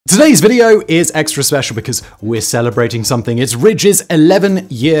Today's video is extra special because we're celebrating something. It's Ridge's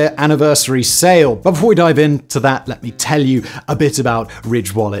 11-year anniversary sale. But before we dive into that, let me tell you a bit about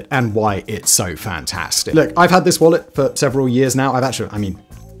Ridge Wallet and why it's so fantastic. Look, I've had this wallet for several years now.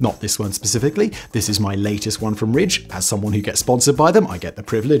 Not this one specifically. This is my latest one from Ridge. As someone who gets sponsored by them, I get the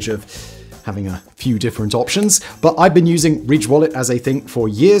privilege of having a few different options, but I've been using Ridge Wallet as a thing for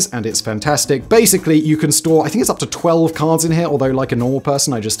years and it's fantastic. Basically, you can store, I think it's up to 12 cards in here, although like a normal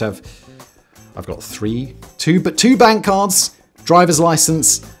person, I've got two bank cards, driver's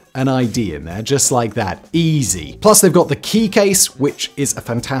license, an ID in there, just like that, easy. Plus they've got the key case, which is a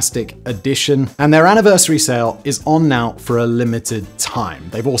fantastic addition, and their anniversary sale is on now for a limited time.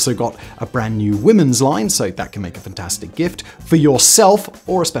 They've also got a brand new women's line, so that can make a fantastic gift for yourself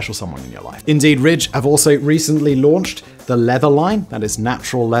or a special someone in your life. Indeed, Ridge have also recently launched the leather line, that is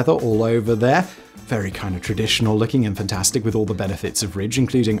natural leather all over there. Very kind of traditional looking and fantastic with all the benefits of Ridge,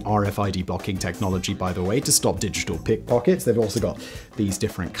 including RFID blocking technology, by the way, to stop digital pickpockets. They've also got these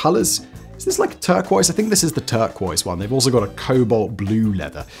different colors. Is this like turquoise? I think this is the turquoise one. They've also got a cobalt blue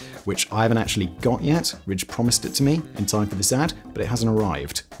leather, which I haven't actually got yet. Ridge promised it to me in time for this ad, but it hasn't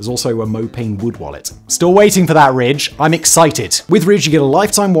arrived. There's also a Mopane wood wallet. Still waiting for that, Ridge. I'm excited. With Ridge, you get a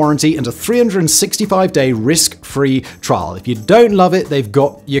lifetime warranty and a 365-day risk-free trial. If you don't love it, they've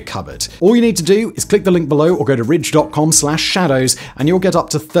got you covered. All you need to do is click the link below or go to ridge.com/shadows and you'll get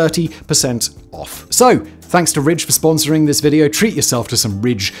up to 30% off. So, thanks to Ridge for sponsoring this video. Treat yourself to some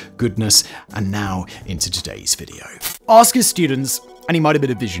Ridge goodness. And now into today's video. Ask his students, and he might have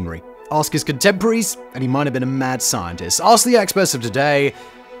been a visionary. Ask his contemporaries, and he might have been a mad scientist. Ask the experts of today,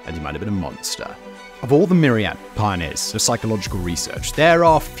 and he might have been a monster. Of all the myriad pioneers of psychological research, there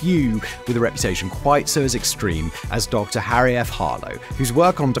are few with a reputation quite so as extreme as Dr. Harry F. Harlow, whose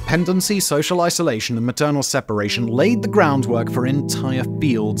work on dependency, social isolation, and maternal separation laid the groundwork for entire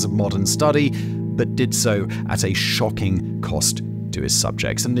fields of modern study, but did so at a shocking cost to his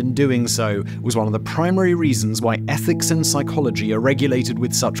subjects, and in doing so was one of the primary reasons why ethics and psychology are regulated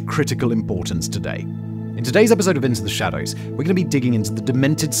with such critical importance today. In today's episode of Into the Shadows, we're going to be digging into the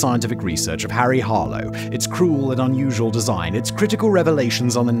demented scientific research of Harry Harlow, its cruel and unusual design, its critical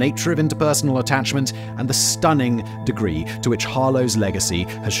revelations on the nature of interpersonal attachment, and the stunning degree to which Harlow's legacy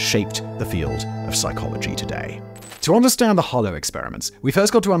has shaped the field of psychology today. To understand the Harlow experiments, we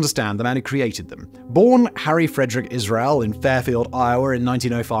first got to understand the man who created them. Born Harry Frederick Israel in Fairfield, Iowa in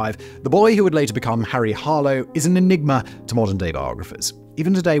 1905, the boy who would later become Harry Harlow is an enigma to modern-day biographers.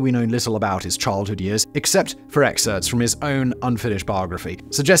 Even today, we know little about his childhood years, except for excerpts from his own unfinished biography,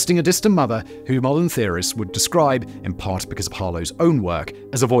 suggesting a distant mother who modern theorists would describe, in part because of Harlow's own work,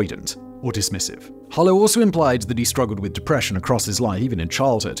 as avoidant or dismissive. Harlow also implied that he struggled with depression across his life, even in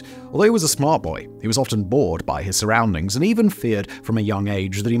childhood. Although he was a smart boy, he was often bored by his surroundings and even feared from a young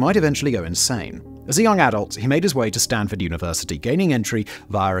age that he might eventually go insane. As a young adult, he made his way to Stanford University, gaining entry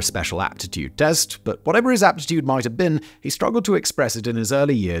via a special aptitude test, but whatever his aptitude might have been, he struggled to express it in his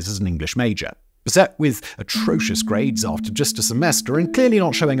early years as an English major. Beset with atrocious grades after just a semester and clearly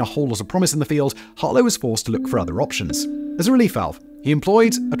not showing a whole lot of promise in the field, Harlow was forced to look for other options. As a relief valve, he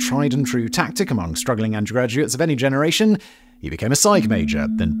employed a tried-and-true tactic among struggling undergraduates of any generation. He became a psych major,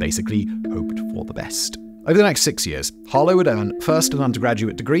 then basically hoped for the best. Over the next 6 years, Harlow would earn first an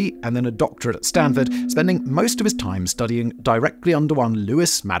undergraduate degree and then a doctorate at Stanford, spending most of his time studying directly under one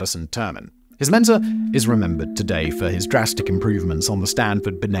Lewis Madison Terman. His mentor is remembered today for his drastic improvements on the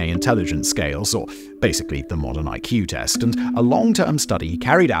Stanford Binet intelligence scales, or basically the modern IQ test, and a long-term study he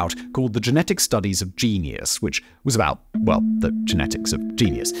carried out called the Genetic Studies of Genius, which was about, well, the genetics of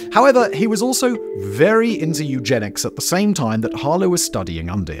genius. However, he was also very into eugenics at the same time that Harlow was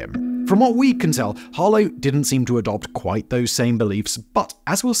studying under him. From what we can tell, Harlow didn't seem to adopt quite those same beliefs, but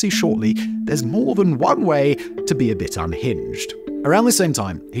as we'll see shortly, there's more than one way to be a bit unhinged. Around the same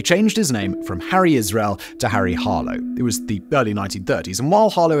time, he changed his name from Harry Israel to Harry Harlow. It was the early 1930s, and while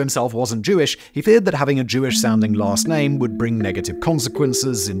Harlow himself wasn't Jewish, he feared that having a Jewish-sounding last name would bring negative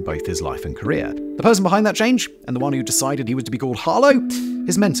consequences in both his life and career. The person behind that change, and the one who decided he was to be called Harlow,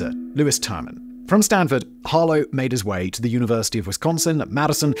 his mentor, Lewis Terman. From Stanford, Harlow made his way to the University of Wisconsin at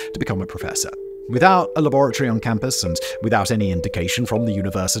Madison to become a professor. Without a laboratory on campus and without any indication from the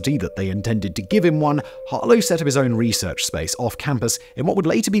university that they intended to give him one, Harlow set up his own research space off campus in what would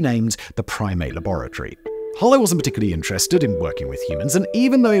later be named the Primate Laboratory. Harlow wasn't particularly interested in working with humans, and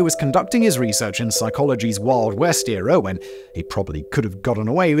even though he was conducting his research in psychology's Wild West era, when he probably could have gotten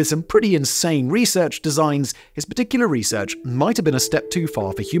away with some pretty insane research designs, his particular research might have been a step too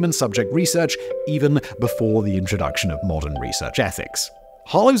far for human subject research even before the introduction of modern research ethics.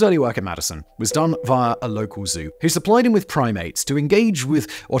 Harlow's early work at Madison was done via a local zoo, who supplied him with primates to engage with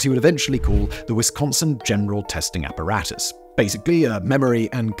what he would eventually call the Wisconsin General Testing Apparatus. Basically, a memory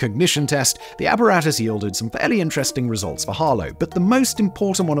and cognition test, the apparatus yielded some fairly interesting results for Harlow, but the most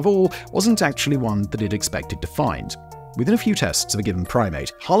important one of all wasn't actually one that he'd expected to find. Within a few tests of a given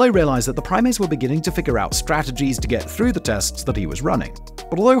primate, Harlow realized that the primates were beginning to figure out strategies to get through the tests that he was running.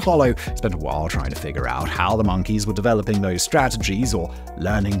 But although Harlow spent a while trying to figure out how the monkeys were developing those strategies, or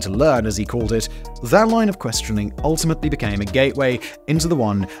learning to learn as he called it, that line of questioning ultimately became a gateway into the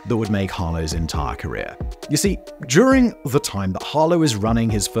one that would make Harlow's entire career. You see, during the time that Harlow was running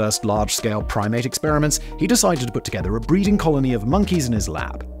his first large-scale primate experiments, he decided to put together a breeding colony of monkeys in his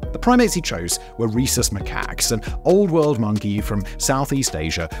lab. The primates he chose were rhesus macaques, an old-world monkey from Southeast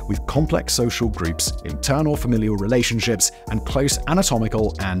Asia with complex social groups, internal familial relationships, and close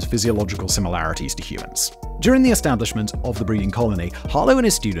anatomical and physiological similarities to humans. During the establishment of the breeding colony, Harlow and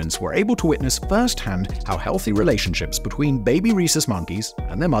his students were able to witness firsthand how healthy relationships between baby rhesus monkeys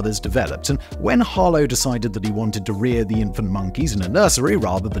and their mothers developed, and when Harlow decided that he wanted to rear the infant monkeys in a nursery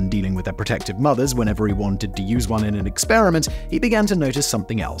rather than dealing with their protective mothers whenever he wanted to use one in an experiment, he began to notice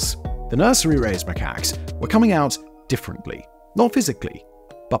something else. The nursery-raised macaques were coming out differently, not physically,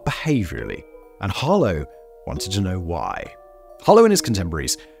 but behaviorally, and Harlow wanted to know why. Harlow and his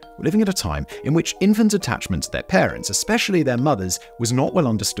contemporaries were living at a time in which infant attachment to their parents, especially their mothers, was not well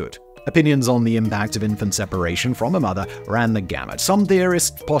understood. Opinions on the impact of infant separation from a mother ran the gamut. Some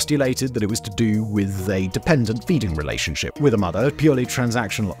theorists postulated that it was to do with a dependent feeding relationship with a mother, purely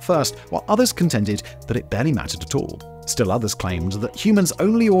transactional at first, while others contended that it barely mattered at all. Still others claimed that humans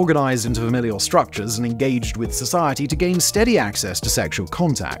only organized into familial structures and engaged with society to gain steady access to sexual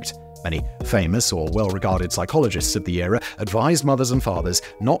contact. Many famous or well-regarded psychologists of the era advised mothers and fathers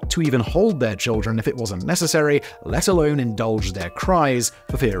not to even hold their children if it wasn't necessary, let alone indulge their cries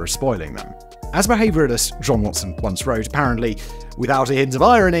for fear of spoiling them. As behavioralist John Watson once wrote, apparently, without a hint of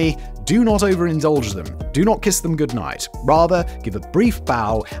irony, do not overindulge them, do not kiss them goodnight. Rather, give a brief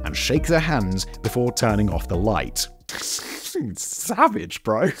bow and shake their hands before turning off the light. Savage,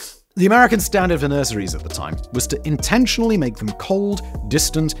 bro. The American standard for nurseries at the time was to intentionally make them cold,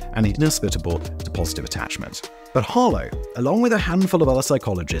 distant, and inhospitable to positive attachment. But Harlow, along with a handful of other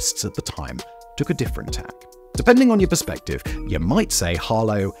psychologists at the time, took a different tack. Depending on your perspective, you might say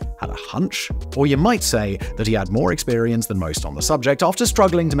Harlow had a hunch, or you might say that he had more experience than most on the subject after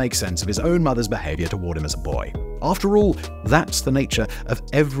struggling to make sense of his own mother's behavior toward him as a boy. After all, that's the nature of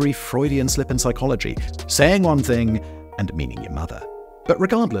every Freudian slip in psychology, saying one thing and meaning your mother. But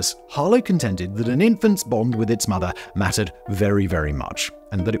regardless, Harlow contended that an infant's bond with its mother mattered very, very much,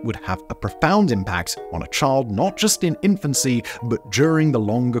 and that it would have a profound impact on a child not just in infancy, but during the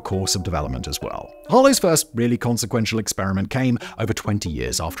longer course of development as well. Harlow's first really consequential experiment came over 20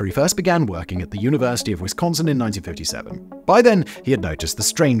 years after he first began working at the University of Wisconsin in 1957. By then, he had noticed the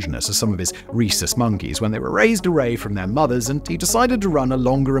strangeness of some of his rhesus monkeys when they were raised away from their mothers, and he decided to run a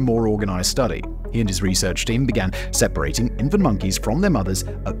longer and more organized study. He and his research team began separating infant monkeys from their mothers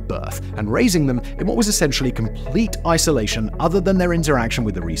at birth and raising them in what was essentially complete isolation other than their interaction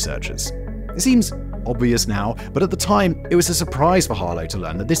with the researchers. It seems obvious now, but at the time, it was a surprise for Harlow to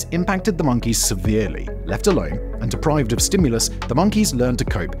learn that this impacted the monkeys severely. Left alone and deprived of stimulus, the monkeys learned to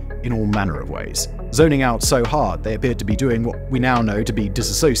cope in all manner of ways. Zoning out so hard, they appeared to be doing what we now know to be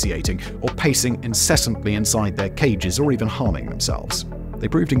disassociating, or pacing incessantly inside their cages, or even harming themselves. They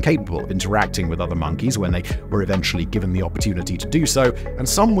proved incapable of interacting with other monkeys when they were eventually given the opportunity to do so, and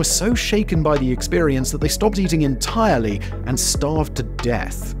some were so shaken by the experience that they stopped eating entirely and starved to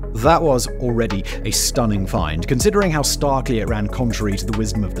death. That was already a stunning find, considering how starkly it ran contrary to the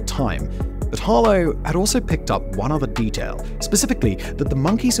wisdom of the time. But Harlow had also picked up one other detail, specifically that the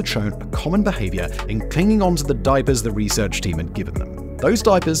monkeys had shown a common behavior in clinging onto the diapers the research team had given them. Those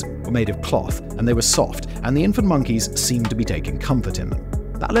diapers were made of cloth, and they were soft, and the infant monkeys seemed to be taking comfort in them.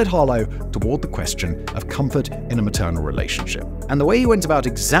 That led Harlow toward the question of comfort in a maternal relationship, and the way he went about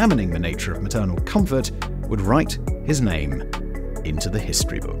examining the nature of maternal comfort would write his name into the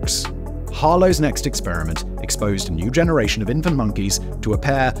history books. Harlow's next experiment exposed a new generation of infant monkeys to a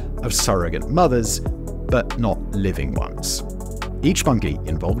pair of surrogate mothers, but not living ones. Each monkey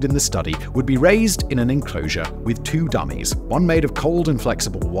involved in the study would be raised in an enclosure with two dummies, one made of cold and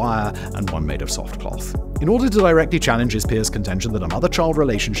flexible wire and one made of soft cloth. In order to directly challenge his peers' contention that a mother-child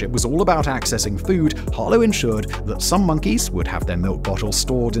relationship was all about accessing food, Harlow ensured that some monkeys would have their milk bottle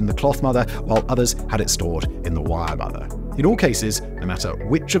stored in the cloth mother, while others had it stored in the wire mother. In all cases, no matter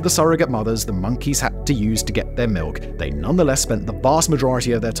which of the surrogate mothers the monkeys had to use to get their milk, they nonetheless spent the vast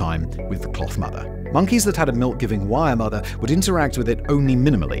majority of their time with the cloth mother. Monkeys that had a milk-giving wire mother would interact with it only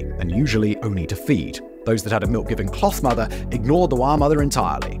minimally, and usually only to feed. Those that had a milk-giving cloth mother ignored the wire mother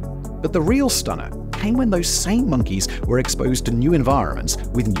entirely. But the real stunner came when those same monkeys were exposed to new environments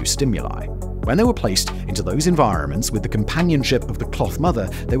with new stimuli. When they were placed into those environments with the companionship of the cloth mother,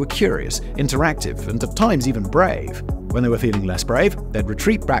 they were curious, interactive, and at times even brave. When they were feeling less brave, they'd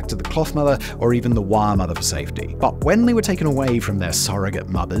retreat back to the cloth mother or even the wire mother for safety. But when they were taken away from their surrogate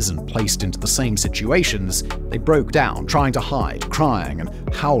mothers and placed into the same situations, they broke down, trying to hide, crying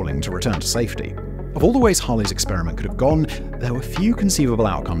and howling to return to safety. Of all the ways Harlow's experiment could have gone, there were few conceivable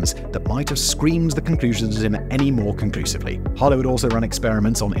outcomes that might have screamed the conclusions at him any more conclusively. Harlow would also run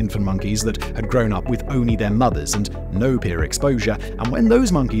experiments on infant monkeys that had grown up with only their mothers and no peer exposure, and when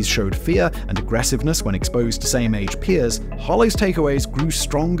those monkeys showed fear and aggressiveness when exposed to same-age peers, Harlow's takeaways grew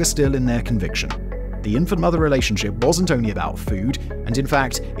stronger still in their conviction. The infant-mother relationship wasn't only about food, and in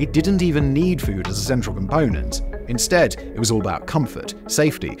fact, it didn't even need food as a central component. Instead, it was all about comfort,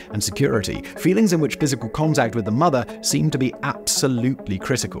 safety, and security, feelings in which physical contact with the mother seemed to be absolutely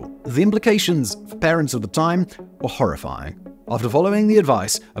critical. The implications for parents of the time were horrifying. After following the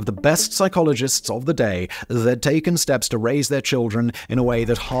advice of the best psychologists of the day, they'd taken steps to raise their children in a way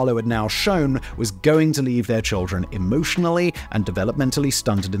that Harlow had now shown was going to leave their children emotionally and developmentally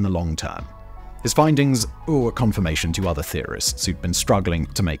stunted in the long term. His findings were a confirmation to other theorists who'd been struggling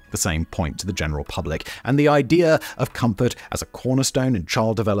to make the same point to the general public, and the idea of comfort as a cornerstone in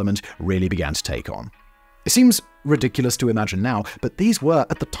child development really began to take on. It seems ridiculous to imagine now, but these were,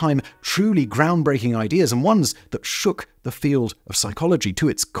 at the time, truly groundbreaking ideas and ones that shook the field of psychology to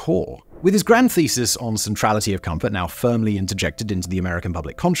its core. With his grand thesis on centrality of comfort now firmly interjected into the American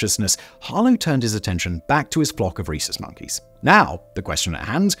public consciousness, Harlow turned his attention back to his flock of rhesus monkeys. Now, the question at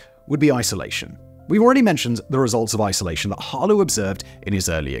hand would be isolation. We've already mentioned the results of isolation that Harlow observed in his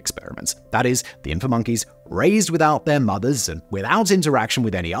early experiments. That is, the infant monkeys raised without their mothers and without interaction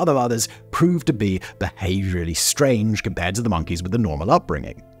with any other mothers proved to be behaviorally strange compared to the monkeys with the normal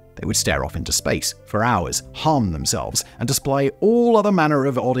upbringing. They would stare off into space for hours, harm themselves, and display all other manner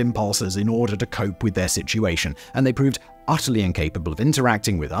of odd impulses in order to cope with their situation, and they proved utterly incapable of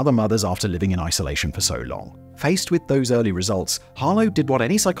interacting with other mothers after living in isolation for so long. Faced with those early results, Harlow did what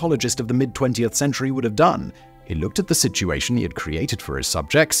any psychologist of the mid-20th century would have done. He looked at the situation he had created for his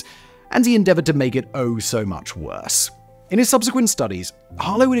subjects, and he endeavored to make it oh so much worse. In his subsequent studies,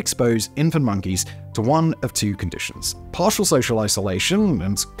 Harlow would expose infant monkeys to one of two conditions: partial social isolation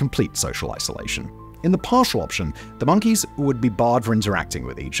and complete social isolation. In the partial option, the monkeys would be barred from interacting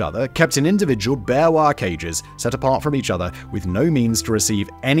with each other, kept in individual bare wire cages set apart from each other with no means to receive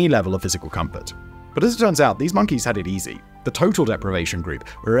any level of physical comfort. But as it turns out, these monkeys had it easy. The total deprivation group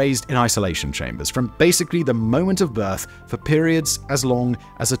were raised in isolation chambers from basically the moment of birth for periods as long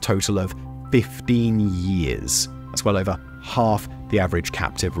as a total of 15 years. That's well over half the average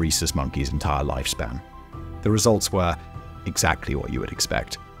captive rhesus monkey's entire lifespan. The results were exactly what you would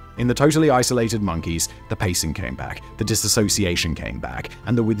expect. In the totally isolated monkeys, the pacing came back, the disassociation came back,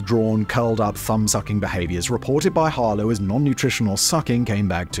 and the withdrawn, curled-up, thumb-sucking behaviors reported by Harlow as non-nutritional sucking came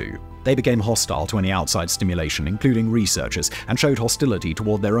back too. They became hostile to any outside stimulation, including researchers, and showed hostility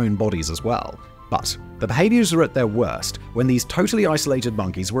toward their own bodies as well. But the behaviors were at their worst when these totally isolated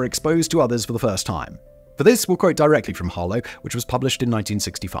monkeys were exposed to others for the first time. For this, we'll quote directly from Harlow, which was published in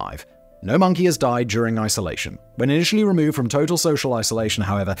 1965. No monkey has died during isolation. When initially removed from total social isolation,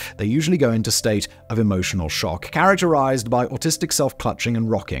 however, they usually go into a state of emotional shock, characterized by autistic self-clutching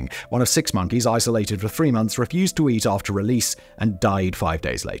and rocking. One of 6 monkeys isolated for 3 months refused to eat after release and died 5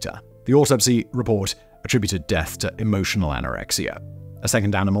 days later. The autopsy report attributed death to emotional anorexia. A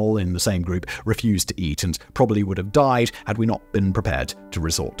second animal in the same group refused to eat and probably would have died had we not been prepared to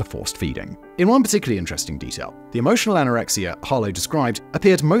resort to forced feeding. In one particularly interesting detail, the emotional anorexia Harlow described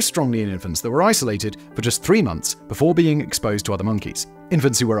appeared most strongly in infants that were isolated for just 3 months before being exposed to other monkeys.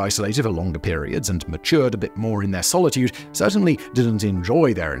 Infants who were isolated for longer periods and matured a bit more in their solitude certainly didn't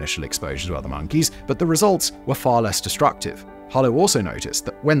enjoy their initial exposure to other monkeys, but the results were far less destructive. Harlow also noticed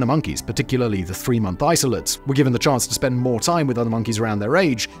that when the monkeys, particularly the 3-month isolates, were given the chance to spend more time with other monkeys around their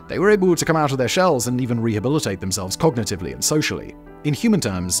age, they were able to come out of their shells and even rehabilitate themselves cognitively and socially. In human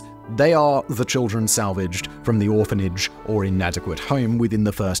terms, they are the children salvaged from the orphanage or inadequate home within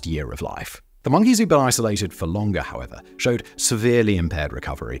the first year of life. The monkeys who'd been isolated for longer, however, showed severely impaired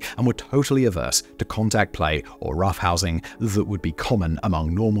recovery and were totally averse to contact play or roughhousing that would be common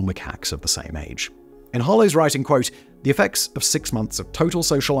among normal macaques of the same age. In Harlow's writing, quote, "The effects of 6 months of total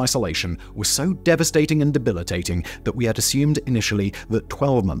social isolation were so devastating and debilitating that we had assumed initially that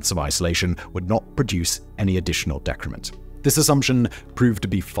 12 months of isolation would not produce any additional decrement. This assumption proved to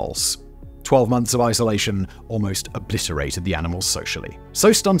be false. 12 months of isolation almost obliterated the animals socially.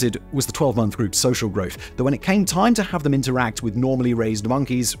 So stunted was the 12-month group's social growth that when it came time to have them interact with normally raised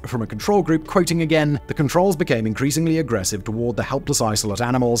monkeys from a control group, quoting again, the controls became increasingly aggressive toward the helpless isolate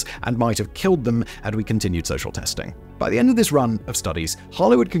animals and might have killed them had we continued social testing. By the end of this run of studies,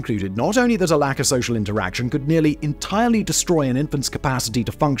 Harlow had concluded not only that a lack of social interaction could nearly entirely destroy an infant's capacity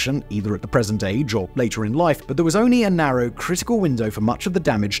to function, either at the present age or later in life, but there was only a narrow, critical window for much of the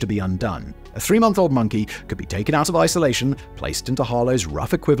damage to be undone. A 3-month-old monkey could be taken out of isolation, placed into Harlow's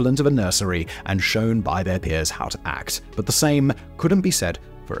rough equivalent of a nursery, and shown by their peers how to act. But the same couldn't be said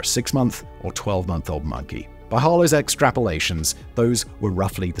for a 6-month or 12-month-old monkey. By Harlow's extrapolations, those were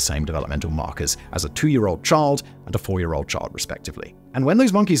roughly the same developmental markers as a 2-year-old child and a 4-year-old child, respectively. And when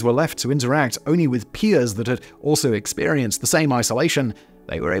those monkeys were left to interact only with peers that had also experienced the same isolation,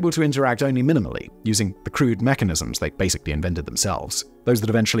 they were able to interact only minimally, using the crude mechanisms they basically invented themselves. Those that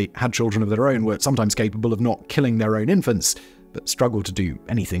eventually had children of their own were sometimes capable of not killing their own infants, but struggled to do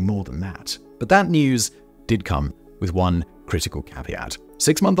anything more than that. But that news did come with one critical caveat.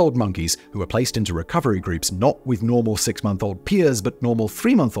 6-month-old monkeys who were placed into recovery groups not with normal 6-month-old peers but normal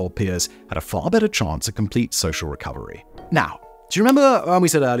 3-month-old peers had a far better chance of complete social recovery. Now, do you remember when we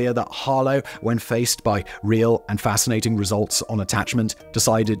said earlier that Harlow, when faced by real and fascinating results on attachment,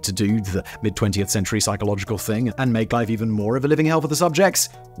 decided to do the mid-20th century psychological thing and make life even more of a living hell for the subjects?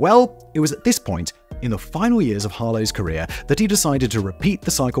 Well, it was at this point, in the final years of Harlow's career, that he decided to repeat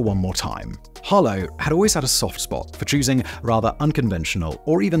the cycle one more time. Harlow had always had a soft spot for choosing rather unconventional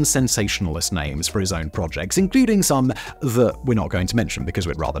or even sensationalist names for his own projects, including some that we're not going to mention because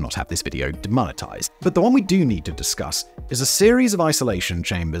we'd rather not have this video demonetized. But the one we do need to discuss is a series of isolation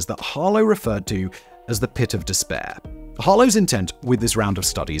chambers that Harlow referred to as the Pit of Despair. Harlow's intent with this round of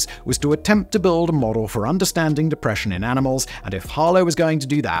studies was to attempt to build a model for understanding depression in animals, and if Harlow was going to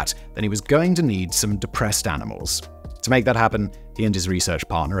do that, then he was going to need some depressed animals. To make that happen, he and his research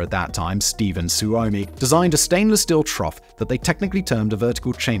partner at that time, Stephen Suomi, designed a stainless steel trough that they technically termed a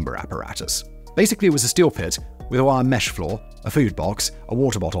vertical chamber apparatus. Basically, it was a steel pit with a wire mesh floor, a food box, a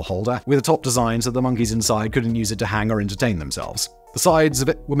water bottle holder, with a top design so the monkeys inside couldn't use it to hang or entertain themselves. The sides of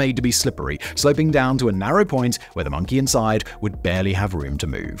it were made to be slippery, sloping down to a narrow point where the monkey inside would barely have room to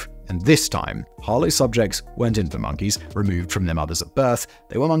move. And this time, Harlow's subjects weren't infant monkeys, removed from their mothers at birth.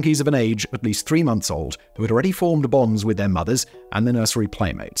 They were monkeys of an age at least 3 months old, who had already formed bonds with their mothers and their nursery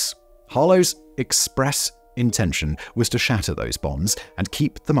playmates. Harlow's express intention was to shatter those bonds and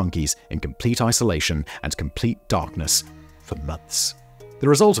keep the monkeys in complete isolation and complete darkness for months. The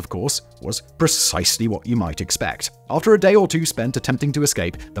result, of course, was precisely what you might expect. After a day or two spent attempting to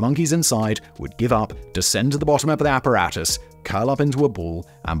escape, the monkeys inside would give up, descend to the bottom of the apparatus, curl up into a ball,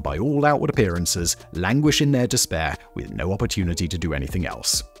 and by all outward appearances, languish in their despair with no opportunity to do anything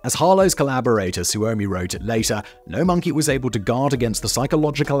else. As Harlow's collaborator Suomi wrote it later, no monkey was able to guard against the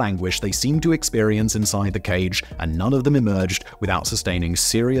psychological anguish they seemed to experience inside the cage, and none of them emerged without sustaining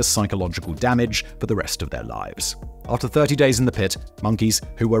serious psychological damage for the rest of their lives. After 30 days in the pit, monkeys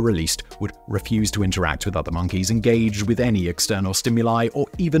who were released would refuse to interact with other monkeys, engage with any external stimuli, or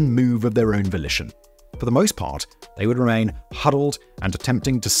even move of their own volition. For the most part, they would remain huddled and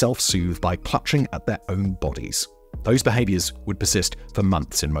attempting to self-soothe by clutching at their own bodies. Those behaviors would persist for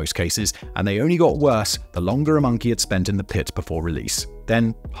months in most cases, and they only got worse the longer a monkey had spent in the pit before release.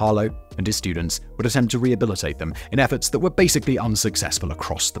 Then, Harlow and his students would attempt to rehabilitate them in efforts that were basically unsuccessful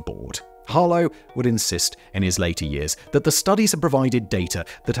across the board. Harlow would insist in his later years that the studies had provided data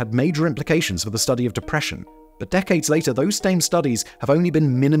that had major implications for the study of depression, but decades later, those same studies have only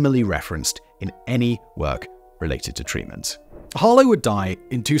been minimally referenced in any work related to treatment. Harlow would die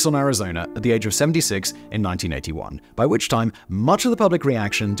in Tucson, Arizona at the age of 76 in 1981, by which time much of the public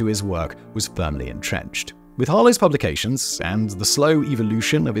reaction to his work was firmly entrenched. With Harlow's publications and the slow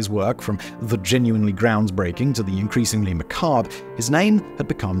evolution of his work from the genuinely groundbreaking to the increasingly macabre, his name had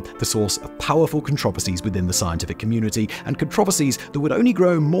become the source of powerful controversies within the scientific community, and controversies that would only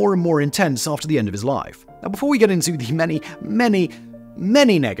grow more and more intense after the end of his life. Now, before we get into the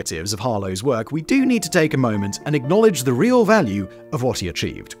many negatives of Harlow's work, we do need to take a moment and acknowledge the real value of what he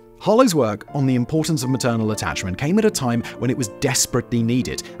achieved. Harlow's work on the importance of maternal attachment came at a time when it was desperately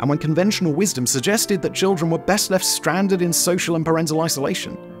needed, and when conventional wisdom suggested that children were best left stranded in social and parental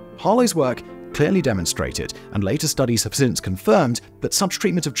isolation. Harlow's work clearly demonstrated, and later studies have since confirmed, that such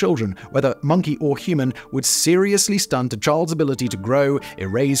treatment of children, whether monkey or human, would seriously stunt a child's ability to grow,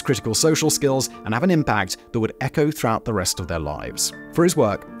 erase critical social skills, and have an impact that would echo throughout the rest of their lives. For his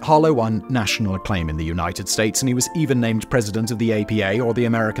work, Harlow won national acclaim in the United States, and he was even named president of the APA, or the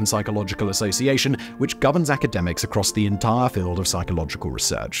American Psychological Association, which governs academics across the entire field of psychological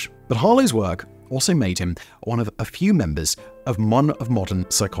research. But Harlow's work also made him one of a few members of one of modern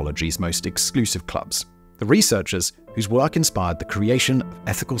psychology's most exclusive clubs, the researchers whose work inspired the creation of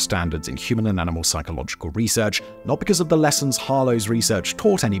ethical standards in human and animal psychological research, not because of the lessons Harlow's research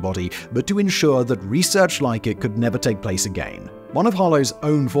taught anybody, but to ensure that research like it could never take place again. One of Harlow's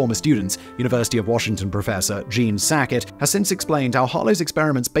own former students, University of Washington professor Gene Sackett, has since explained how Harlow's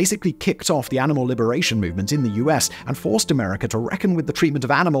experiments basically kicked off the animal liberation movement in the US and forced America to reckon with the treatment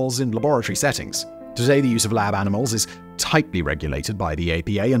of animals in laboratory settings. Today, the use of lab animals is tightly regulated by the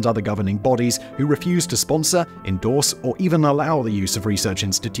APA and other governing bodies who refuse to sponsor, endorse, or even allow the use of research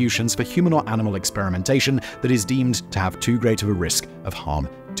institutions for human or animal experimentation that is deemed to have too great of a risk of harm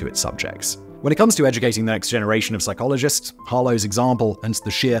to its subjects. When it comes to educating the next generation of psychologists, Harlow's example and the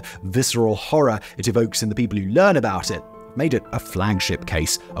sheer visceral horror it evokes in the people who learn about it made it a flagship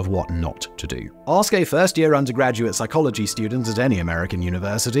case of what not to do. Ask a first-year undergraduate psychology student at any American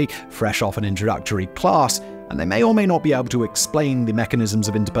university, fresh off an introductory class, and they may or may not be able to explain the mechanisms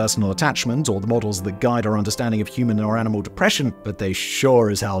of interpersonal attachment or the models that guide our understanding of human or animal depression, but they sure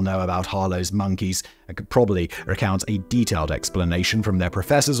as hell know about Harlow's monkeys and could probably recount a detailed explanation from their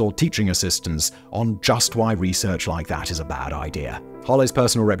professors or teaching assistants on just why research like that is a bad idea. Harlow's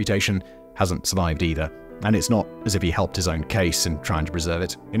personal reputation hasn't survived either, and it's not as if he helped his own case in trying to preserve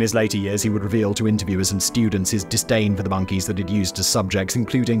it. In his later years, he would reveal to interviewers and students his disdain for the monkeys that he'd used as subjects,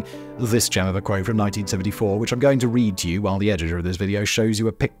 including this gem of a quote from 1974, which I'm going to read to you while the editor of this video shows you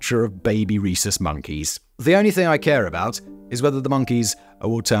a picture of baby rhesus monkeys. "The only thing I care about is whether the monkeys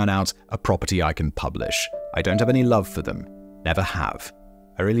will turn out a property I can publish. I don't have any love for them. Never have.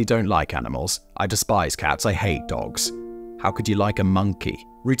 I really don't like animals. I despise cats. I hate dogs. How could you like a monkey?"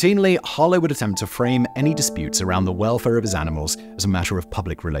 Routinely, Harlow would attempt to frame any disputes around the welfare of his animals as a matter of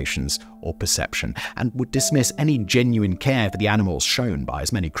public relations or perception, and would dismiss any genuine care for the animals shown by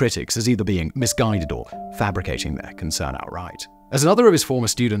as many critics as either being misguided or fabricating their concern outright. As another of his former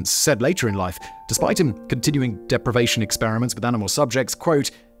students said later in life, despite him continuing deprivation experiments with animal subjects,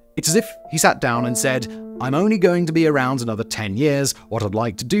 quote, "It's as if he sat down and said, I'm only going to be around another 10 years. What I'd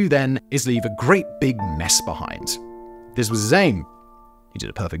like to do then is leave a great big mess behind." This was his aim. He did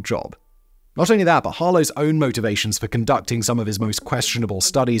a perfect job. Not only that, but Harlow's own motivations for conducting some of his most questionable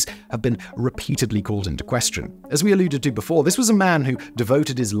studies have been repeatedly called into question. As we alluded to before, this was a man who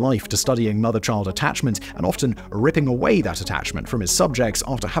devoted his life to studying mother-child attachment and often ripping away that attachment from his subjects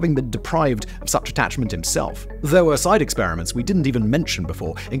after having been deprived of such attachment himself. There were side experiments we didn't even mention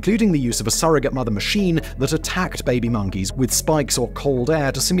before, including the use of a surrogate mother machine that attacked baby monkeys with spikes or cold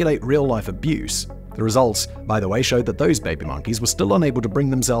air to simulate real-life abuse. The results, by the way, showed that those baby monkeys were still unable to bring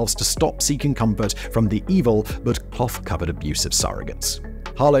themselves to stop seeking comfort from the evil but cloth-covered abusive surrogates.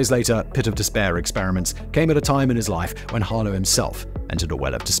 Harlow's later pit of despair experiments came at a time in his life when Harlow himself entered a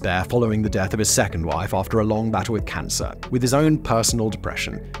well of despair following the death of his second wife after a long battle with cancer. With his own personal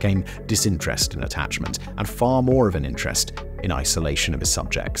depression came disinterest in attachment and far more of an interest in isolation of his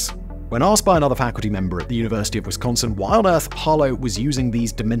subjects. When asked by another faculty member at the University of Wisconsin why on earth Harlow was using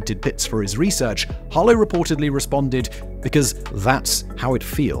these demented pits for his research, Harlow reportedly responded, "Because that's how it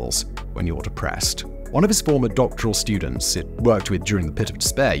feels when you're depressed." One of his former doctoral students it worked with during the Pit of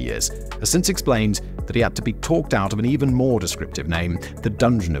Despair years has since explained that he had to be talked out of an even more descriptive name, the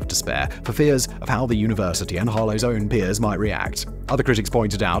Dungeon of Despair, for fears of how the university and Harlow's own peers might react. Other critics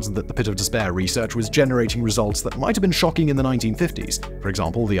pointed out that the Pit of Despair research was generating results that might have been shocking in the 1950s. For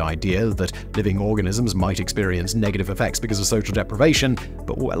example, the idea that living organisms might experience negative effects because of social deprivation,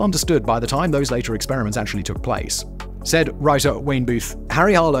 but were well understood by the time those later experiments actually took place. Said writer Wayne Booth,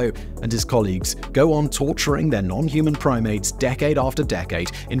 Harry Harlow and his colleagues go on torturing their non-human primates decade after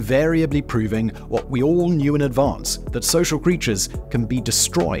decade, invariably proving what we all knew in advance, that social creatures can be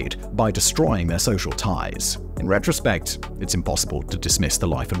destroyed by destroying their social ties. In retrospect, it's impossible to dismiss the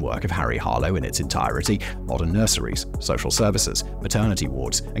life and work of Harry Harlow in its entirety. Modern nurseries, social services, maternity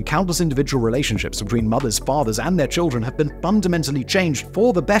wards, and countless individual relationships between mothers, fathers, and their children have been fundamentally changed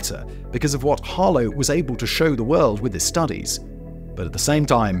for the better because of what Harlow was able to show the world with his studies. But at the same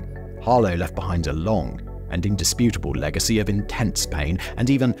time, Harlow left behind a long and indisputable legacy of intense pain and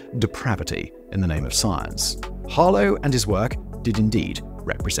even depravity in the name of science. Harlow and his work did indeed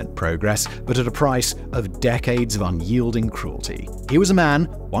represent progress, but at a price of decades of unyielding cruelty. He was a man,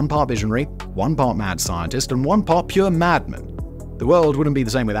 one part visionary, one part mad scientist, and one part pure madman. The world wouldn't be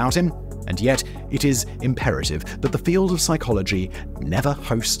the same without him, and yet it is imperative that the field of psychology never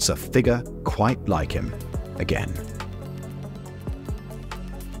hosts a figure quite like him again.